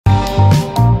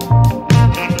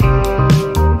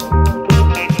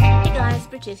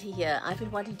I've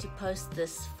been wanting to post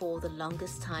this for the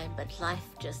longest time, but life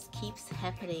just keeps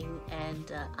happening,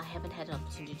 and I haven't had an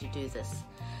opportunity to do this.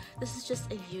 This is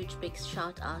just a huge big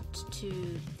shout out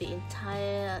to the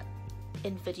entire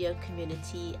InVideo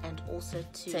community, and also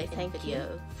to say thank you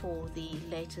for the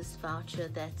latest voucher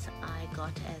that I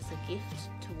got as a gift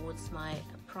towards my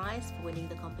prize for winning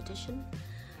the competition.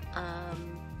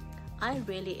 I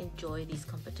really enjoy these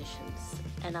competitions,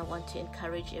 and I want to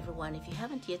encourage everyone, if you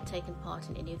haven't yet taken part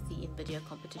in any of the InVideo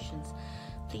competitions,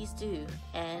 please do.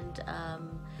 And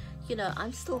you know,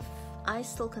 I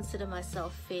still consider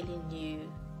myself fairly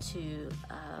new to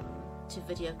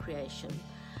video creation.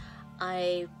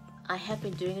 I have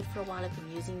been doing it for a while, I've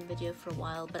been using video for a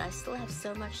while, but I still have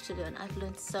so much to learn. I've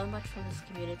learned so much from this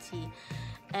community,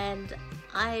 and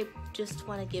I just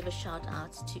want to give a shout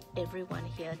out to everyone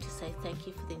here to say thank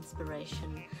you for the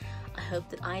inspiration. I hope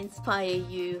that I inspire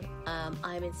you.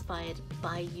 I'm inspired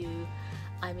by you.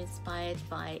 I'm inspired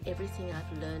by everything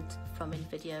I've learned from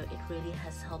InVideo. It really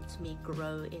has helped me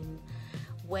grow in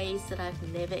ways that I've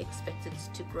never expected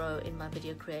to grow in my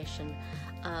video creation.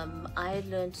 I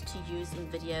learned to use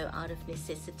InVideo out of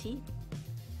necessity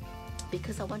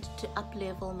because I wanted to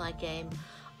up-level my game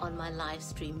on my live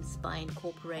streams by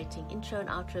incorporating intro and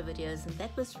outro videos, and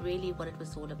that was really what it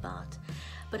was all about.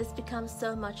 But it's become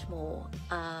so much more.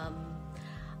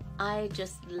 I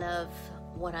just love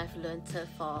what I've learned so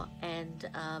far, and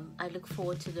I look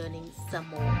forward to learning some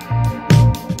more.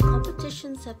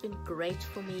 Competitions have been great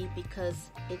for me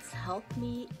because it's helped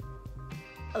me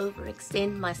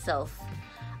overextend myself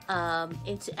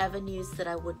into avenues that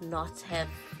I would not have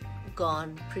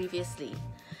gone previously.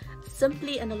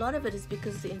 Simply, and a lot of it is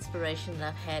because of the inspiration that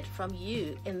I've had from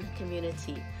you in the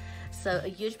community. So a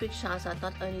huge big shout out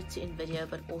not only to InVideo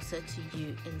but also to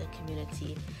you in the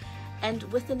community. And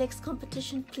with the next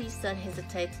competition, please don't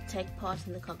hesitate to take part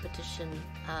in the competition.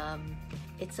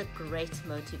 It's a great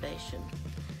motivation.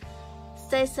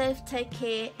 Stay safe, take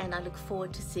care, and I look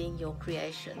forward to seeing your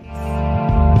creations.